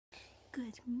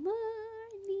Good morning.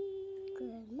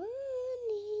 Good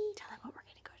morning. Tell them what we're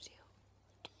going to go to.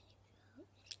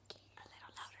 A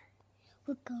little louder.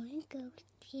 We're going to go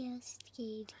scare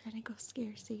Sadie. We're going to go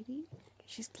scare Sadie.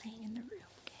 She's playing in the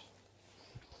room, okay?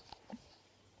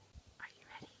 Are you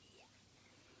ready? Yeah.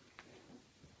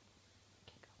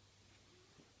 Okay,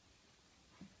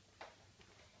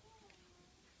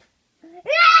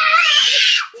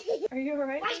 go. Are you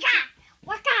alright?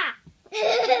 Waka!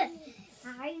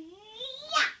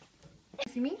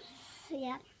 See me?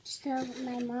 Yeah. So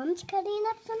my mom's cutting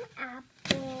up some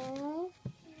apples.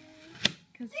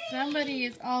 Because somebody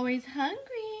is always hungry.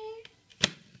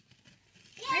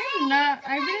 I'm not.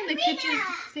 I've been in the kitchen.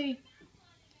 Sadie,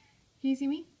 can you see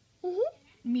me?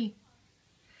 Mm-hmm. Me.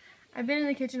 I've been in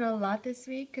the kitchen a lot this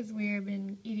week because we've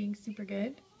been eating super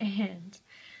good. And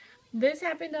this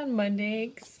happened on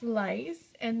Monday,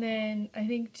 slice. And then I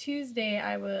think Tuesday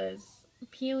I was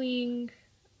peeling.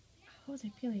 What was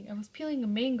I peeling? I was peeling a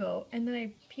mango and then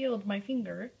I peeled my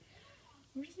finger.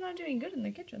 I'm just not doing good in the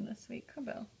kitchen this week, huh,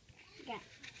 Belle? Yeah.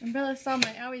 And Bella saw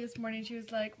my owie this morning. She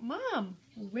was like, Mom,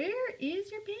 where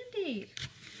is your Band-Aid?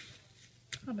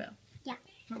 Huh, Belle? Yeah.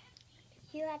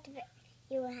 You have to put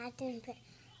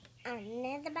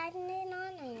another Band-Aid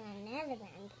on and another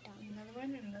Band-Aid on. Another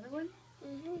one and another one?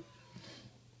 Mm-hmm.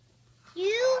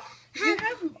 You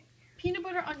have peanut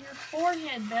butter on your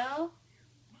forehead, Belle.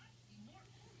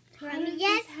 How did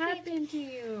this happen to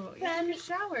you? You had a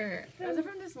shower. Was it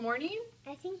from this morning?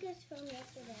 I think it's from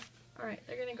yesterday. Alright,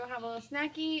 they're going to go have a little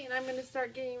snacky, and I'm going to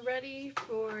start getting ready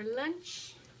for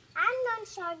lunch. I'm going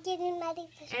to start getting ready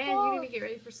for school. And you need to get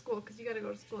ready for school, because you got to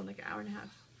go to school in like an hour and a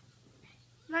half.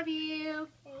 Love you.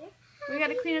 We got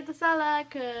to clean up the sala,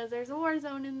 because there's a war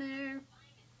zone in there.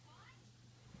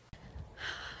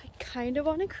 I kind of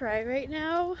want to cry right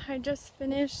now. I just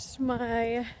finished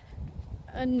my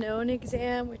unknown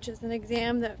exam, which is an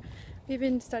exam that we've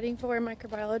been studying for in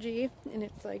microbiology, and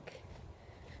it's like,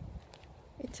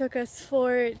 it took us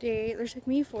 4 days, or it took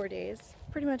me 4 days.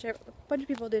 Pretty much a bunch of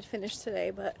people did finish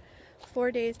today, but 4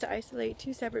 days to isolate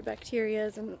 2 separate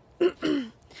bacterias, and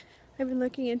I've been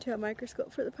looking into a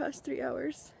microscope for the past 3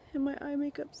 hours, and my eye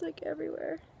makeup's like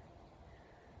everywhere.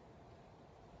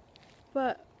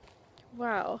 But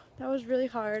wow, that was really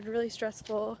hard, really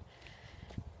stressful.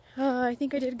 I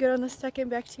think I did good on the second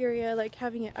bacteria, like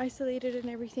having it isolated and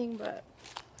everything, but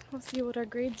we'll see what our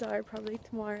grades are probably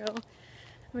tomorrow.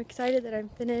 I'm excited that I'm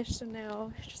finished, and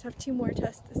now I just have 2 more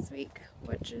tests this week,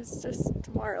 which is just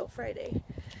tomorrow, Friday.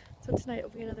 So tonight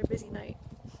will be another busy night.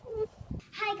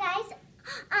 Hi guys,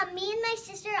 me and my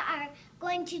sister are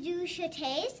going to do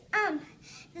châtés.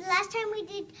 The last time we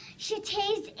did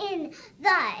châtés in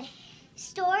the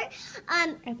store,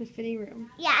 At the fitting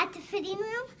room. yeah, at the fitting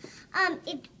room,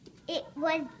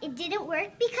 it didn't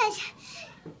work because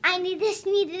this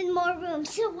needed more room.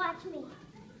 So watch me.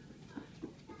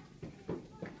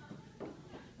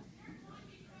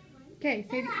 Okay,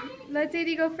 Sadie, let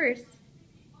Sadie go first.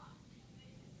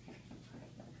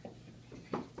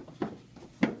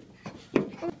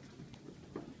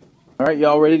 All right,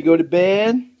 y'all ready to go to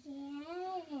bed? Yeah.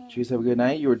 Did you guys have a good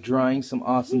night? You were drawing some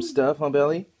awesome stuff, huh,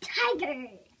 Belly? Tiger.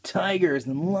 Tigers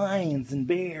and lions and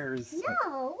bears.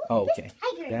 No. Oh, okay.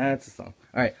 Tiger. That's a song.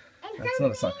 All right. And That's some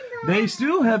not a song. rainbow. They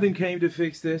still haven't came to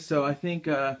fix this, so I think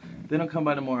they don't come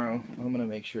by tomorrow. I'm going to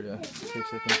make sure to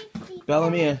fix it.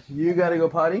 Bellamia, you got to go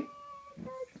potty?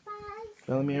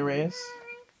 Bellamia Reyes,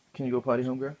 can you go potty,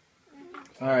 homegirl?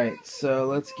 All right, so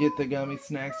let's get the gummy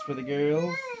snacks for the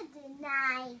girls. Good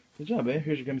night. Good job, babe.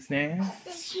 Here's your gummy snacks.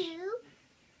 Thank you.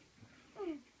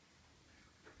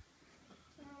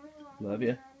 Love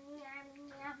you.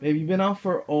 Babe, you've been off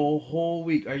for a whole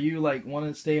week. Are you like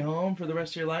wanting to stay home for the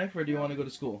rest of your life, or do you want to go to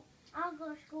school? I'll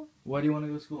go to school. Why do you want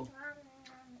to go to school?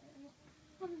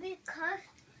 Because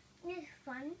it's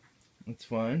fun. It's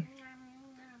fun.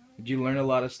 Did you learn a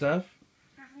lot of stuff?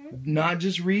 Not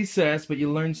just recess, but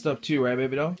you learned stuff too, right,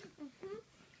 baby doll?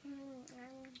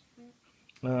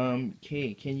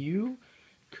 Okay, can you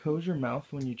close your mouth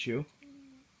when you chew?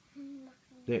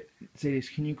 Say this,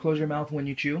 can you close your mouth when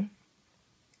you chew?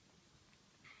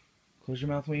 Close your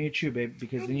mouth when you chew, babe,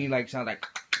 because then you like sound like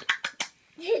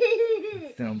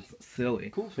sounds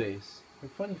silly. Cool face. Or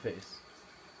funny face.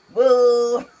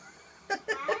 Whoa!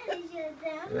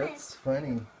 That's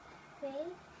funny.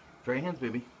 Dry hands,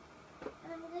 baby.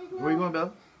 Where are you going,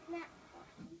 Bella?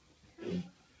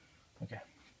 Okay.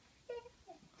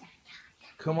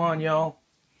 Come on, y'all.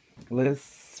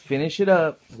 Let's finish it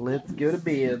up. Let's go to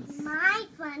bed. My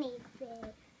funny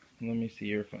face. Let me see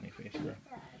your funny face, bro.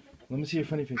 Let me see your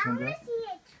funny face, I want homegirl. to see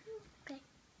it too. Okay.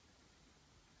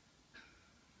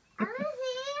 I want to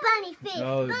see funny face.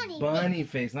 Oh, Bunny bunny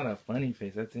face, not a funny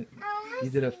face. That's it. You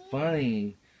did a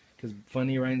funny, because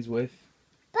funny rhymes with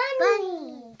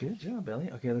bunny. Good job, Belly.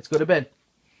 Okay, let's go to bed.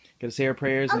 Gotta say our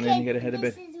prayers and then you gotta head to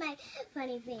bed. This is my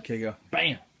funny face. Okay, go.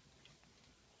 Bam!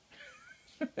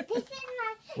 This is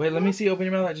my... Wait, let me see. Open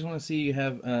your mouth. I just want to see you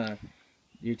have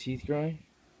your teeth growing.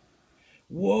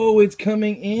 Whoa, it's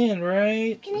coming in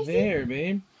right Can I see? there,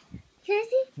 babe. Can I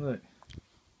see? Look.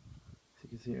 You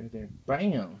can see it right there.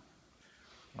 Bam!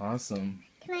 Awesome.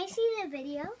 Can I see the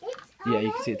video? Yeah,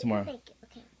 you can see it tomorrow. Thank you.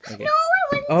 Okay. Okay. No,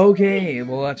 I want to Okay,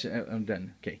 we'll watch it. I'm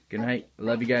done. Okay, good night.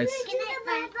 Love you guys. Good night,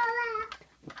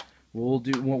 bye. We'll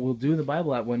do the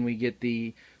Bible app when we get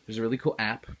there's a really cool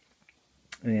app,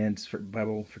 and it's for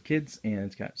Bible for kids, and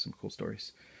it's got some cool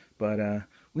stories. But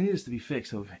we need this to be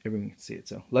fixed so everyone can see it.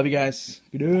 So love you guys.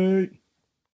 Good night.